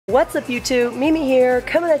What's up YouTube? Mimi here,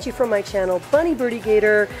 coming at you from my channel, Bunny Birdy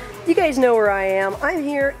Gator. You guys know where I am. I'm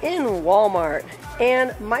here in Walmart,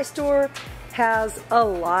 and my store has a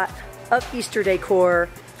lot of Easter decor,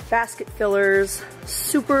 basket fillers,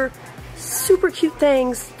 super cute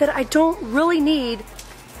things that I don't really need,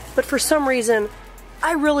 but for some reason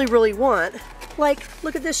I really want. Like,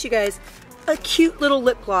 look at this, you guys, a cute little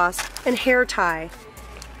lip gloss and hair tie.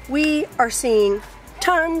 We are seeing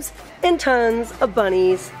tons and tons of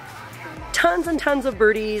bunnies, tons and tons of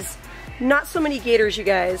birdies, not so many gators, you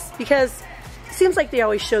guys, because it seems like they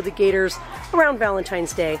always show the gators around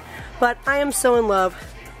Valentine's Day. But I am so in love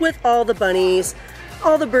with all the bunnies,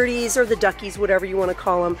 all the birdies, or the duckies, whatever you want to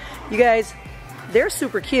call them. You guys, they're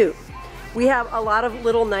super cute. We have a lot of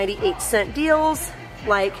little 98-cent deals,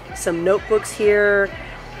 like some notebooks here,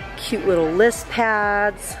 cute little list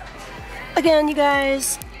pads. Again, you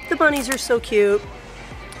guys, the bunnies are so cute.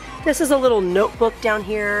 This is a little notebook down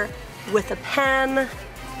here with a pen,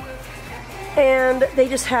 and they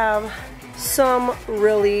just have some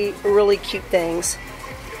really cute things.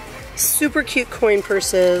 Super cute coin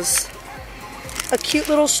purses, a cute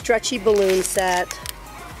little stretchy balloon set.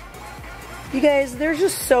 You guys, there's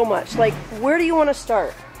just so much. Like, where do you want to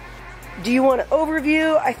start? Do you want an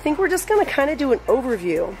overview? I think we're just gonna kind of do an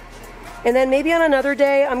overview, and then maybe on another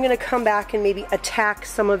day I'm gonna come back and maybe attack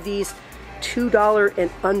some of these $2 and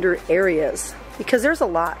under areas, because there's a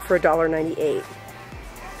lot for $1.98.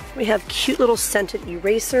 We have cute little scented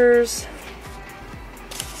erasers.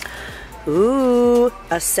 Ooh,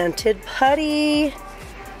 a scented putty.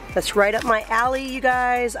 That's right up my alley, you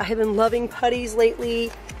guys. I have been loving putties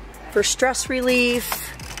lately for stress relief.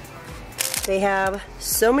 They have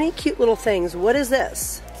so many cute little things. What is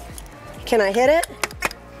this? Can I hit it?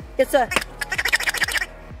 It's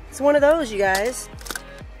one of those, you guys.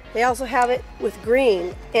 They also have it with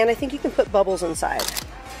green, and I think you can put bubbles inside.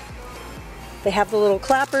 They have the little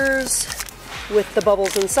clappers with the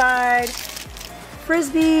bubbles inside.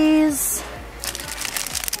 Frisbees.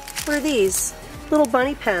 What are these? Little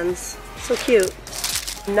bunny pens. So cute.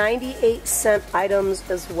 98-cent items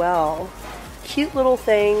as well. Cute little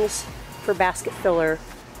things for basket filler.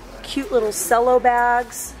 Cute little cello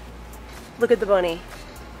bags. Look at the bunny.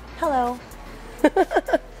 Hello.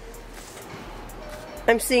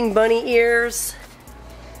 I'm seeing bunny ears,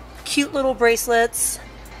 cute little bracelets,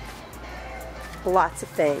 lots of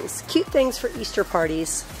things. Cute things for Easter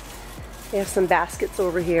parties. They have some baskets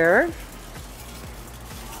over here.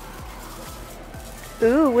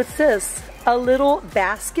 Ooh, what's this? A little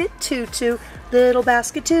basket tutu. Little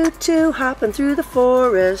basket tutu hopping through the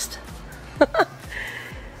forest.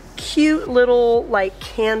 Cute little, like,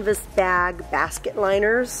 canvas bag basket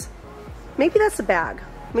liners. Maybe that's a bag.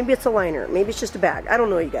 Maybe it's a liner. Maybe it's just a bag. I don't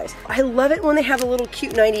know, you guys. I love it when they have the little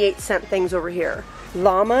cute 98-cent things over here.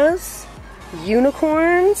 Llamas,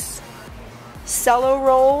 unicorns, cello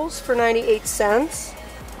rolls for 98 cents,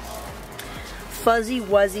 fuzzy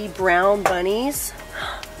wuzzy brown bunnies,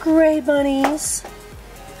 gray bunnies,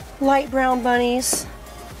 light brown bunnies.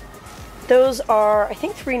 Those are, I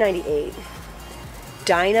think, $3.98.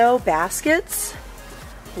 Dino baskets.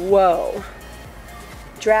 Whoa.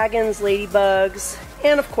 Dragons, ladybugs,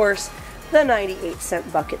 and of course the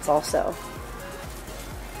 98-cent buckets also.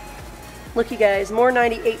 Look, you guys, more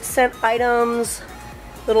 98-cent items,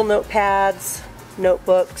 little notepads,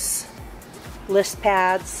 notebooks, list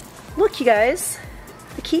pads. Look, you guys,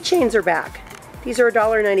 the keychains are back. These are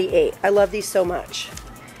 $1.98. I love these so much.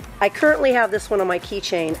 I currently have this one on my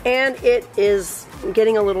keychain, and it is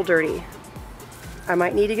getting a little dirty. I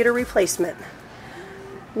might need to get a replacement.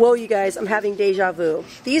 Whoa, you guys, I'm having deja vu.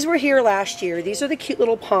 These were here last year. These are the cute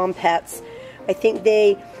little palm pets. I think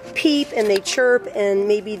they peep and they chirp and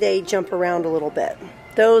maybe they jump around a little bit.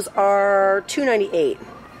 Those are $2.98.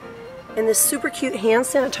 And the super cute hand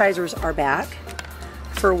sanitizers are back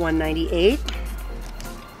for $1.98.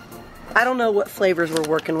 I don't know what flavors we're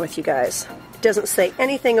working with, you guys. It doesn't say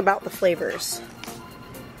anything about the flavors,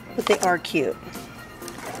 but they are cute.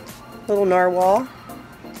 Little narwhal.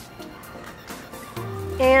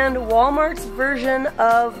 And Walmart's version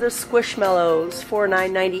of the Squishmallows for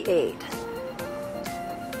 $9.98.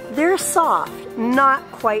 They're soft, not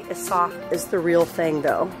quite as soft as the real thing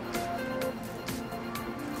though.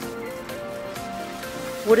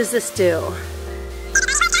 What does this do?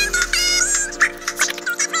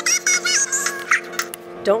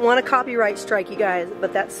 Don't want a copyright strike, you guys,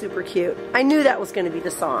 but that's super cute. I knew that was going to be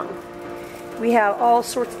the song. We have all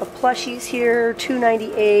sorts of plushies here,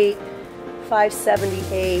 $2.98.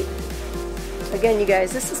 $5.78. Again, you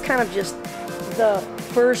guys, this is kind of just the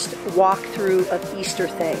first walkthrough of Easter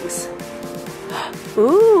things.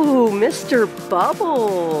 Ooh, Mr.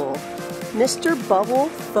 Bubble. Mr. Bubble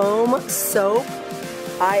foam soap.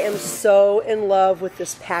 I am so in love with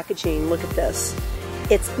this packaging. Look at this.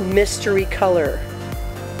 It's mystery color.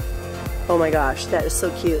 Oh my gosh, that is so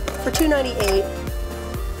cute. For $2.98.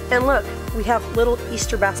 And look, we have little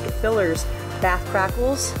Easter basket fillers. Bath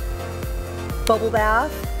crackles, bubble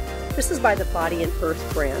bath. This is by the Body and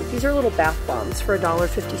Earth brand. These are little bath bombs for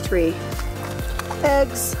 $1.53.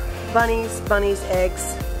 Eggs, bunnies,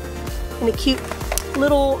 eggs. And a cute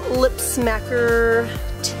little lip smacker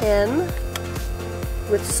tin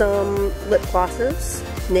with some lip glosses,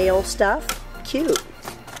 nail stuff. Cute.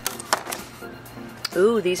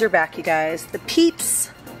 Ooh, these are back, you guys. The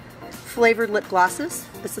Peeps flavored lip glosses.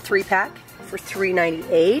 It's a 3-pack for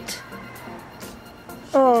 $3.98.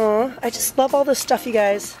 Aw, I just love all this stuff, you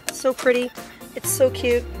guys. It's so pretty. It's so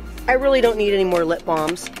cute. I really don't need any more lip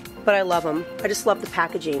balms, but I love them. I just love the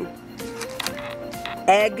packaging.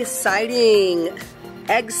 Egg-citing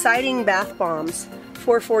bath bombs.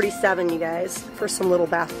 $4.47, you guys, for some little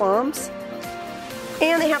bath bombs.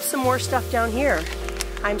 And they have some more stuff down here.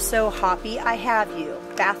 I'm so hoppy, I have you.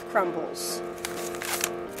 Bath crumbles.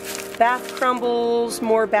 Bath crumbles,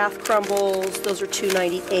 more bath crumbles. Those are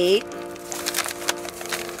 $2.98.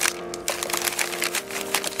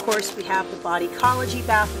 Of course, we have the Bodycology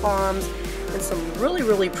bath bombs and some really,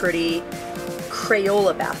 really pretty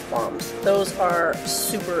Crayola bath bombs. Those are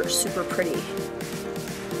super, super pretty.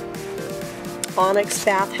 Onyx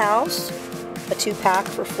Bath House, a 2-pack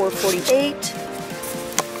for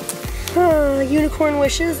 $4.48. Unicorn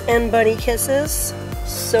Wishes and Bunny Kisses.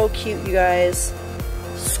 So cute, you guys.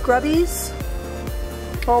 Scrubbies,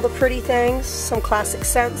 all the pretty things, some classic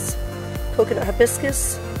scents. Coconut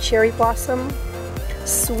Hibiscus, Cherry Blossom,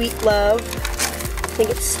 Sweet Love. I think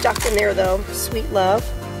it's stuck in there though. Sweet Love.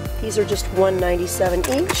 These are just $1.97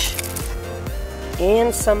 each.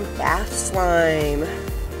 And some bath slime.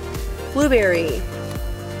 Blueberry,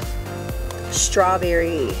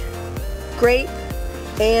 strawberry, grape,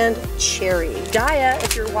 and cherry. Dia,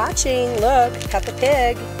 if you're watching, look, Peppa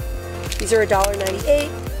Pig. These are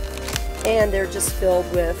 $1.98, and they're just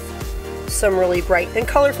filled with some really bright and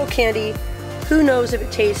colorful candy. Who knows if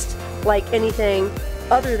it tastes like anything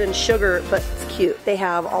other than sugar, but it's cute. They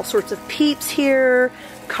have all sorts of Peeps here,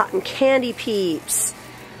 cotton candy Peeps,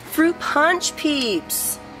 fruit punch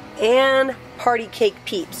Peeps, and party cake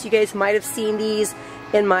Peeps. You guys might have seen these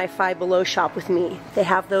in my Five Below shop with me. They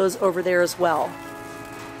have those over there as well.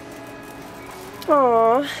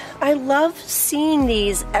 Aww, I love seeing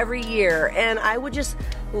these every year, and I would just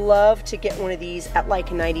love to get one of these at like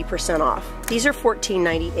 90% off. These are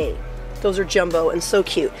 $14.98. Those are jumbo and so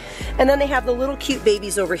cute. And then they have the little cute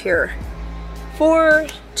babies over here for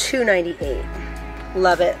 $2.98.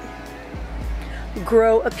 Love it.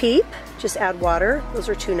 Grow a Peep, just add water. Those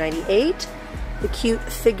are $2.98. The cute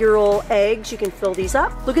figural eggs, you can fill these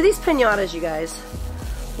up. Look at these piñatas, you guys.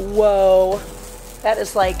 Whoa, that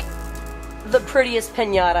is like the prettiest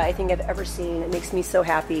piñata I think I've ever seen. It makes me so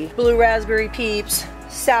happy. Blue raspberry Peeps,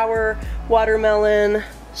 sour watermelon,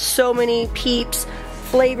 so many Peeps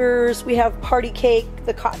flavors. We have party cake,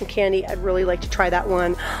 the cotton candy. I'd really like to try that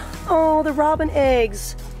one. Oh, the robin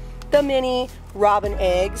eggs, the mini robin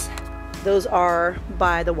eggs. Those are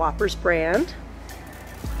by the Whoppers brand.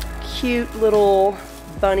 Cute little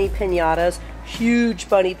bunny piñatas, huge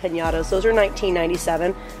bunny piñatas. Those are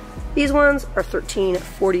 $19.97. These ones are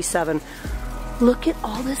 $13.47. Look at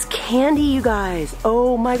all this candy, you guys.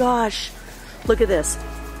 Oh my gosh. Look at this.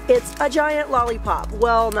 It's a giant lollipop.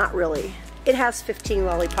 Well, not really. It has 15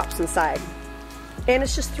 lollipops inside. And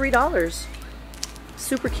it's just $3.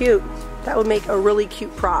 Super cute. That would make a really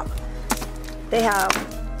cute prop. They have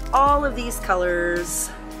all of these colors.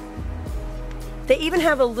 They even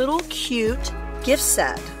have a little cute gift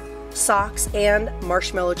set. Socks and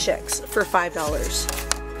marshmallow chicks for $5.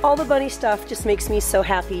 All the bunny stuff just makes me so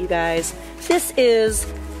happy, you guys. This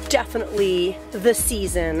is definitely the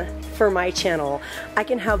season for my channel. I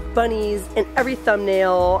can have bunnies in every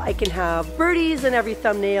thumbnail. I can have birdies in every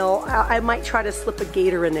thumbnail. I might try to slip a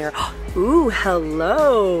gator in there. Ooh,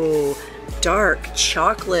 hello. Dark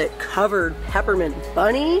chocolate covered peppermint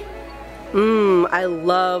bunny. I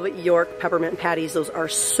love York peppermint patties. Those are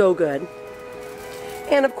so good.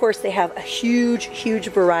 And of course they have a huge, huge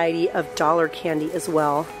variety of dollar candy as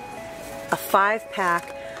well. A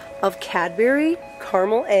 5-pack of Cadbury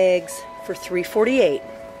caramel eggs for $3.48.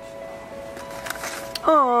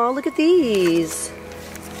 Aw, look at these.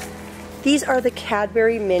 These are the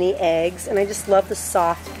Cadbury mini eggs, and I just love the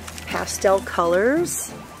soft pastel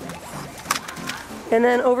colors. And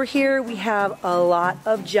then over here we have a lot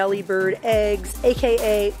of Jellybird eggs,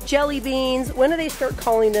 aka jelly beans. When do they start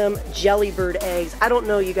calling them Jellybird eggs? I don't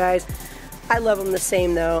know, you guys. I love them the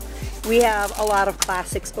same though. We have a lot of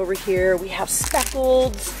classics over here. We have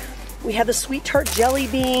speckleds. We have the Sweet Tart jelly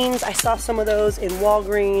beans. I saw some of those in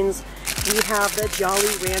Walgreens. We have the Jolly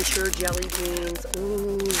Rancher jelly beans.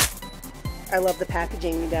 Ooh, I love the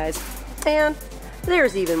packaging, you guys. And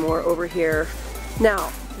there's even more over here.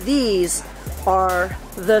 Now, these are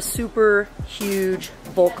the super huge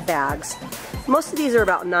bulk bags. Most of these are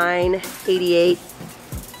about $9.88,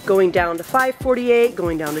 going down to $5.48,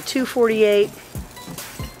 going down to $2.48.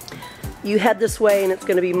 You head this way and it's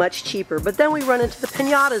going to be much cheaper. But then we run into the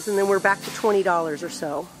piñatas and then we're back to $20 or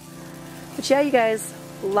so. But yeah, you guys,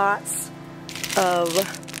 lots of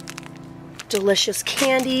delicious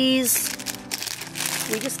candies.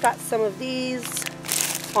 We just got some of these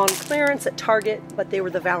on clearance at Target, but they were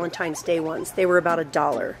the Valentine's Day ones. They were about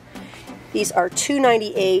 $1. These are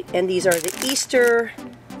 $2.98, and these are the Easter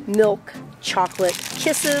milk chocolate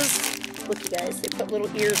kisses. Look, you guys, they put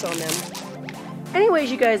little ears on them.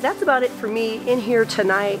 Anyways, you guys, that's about it for me in here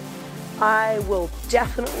tonight. I will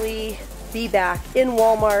definitely be back in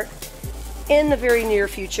Walmart in the very near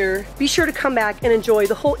future. Be sure to come back and enjoy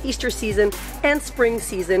the whole Easter season and spring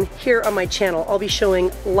season here on my channel. I'll be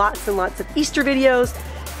showing lots and lots of Easter videos,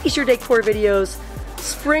 Easter decor videos,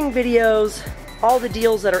 spring videos, all the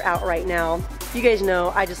deals that are out right now. You guys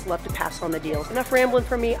know I just love to pass on the deals. Enough rambling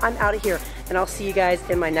from me. I'm out of here, and I'll see you guys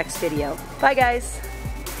in my next video. Bye, guys.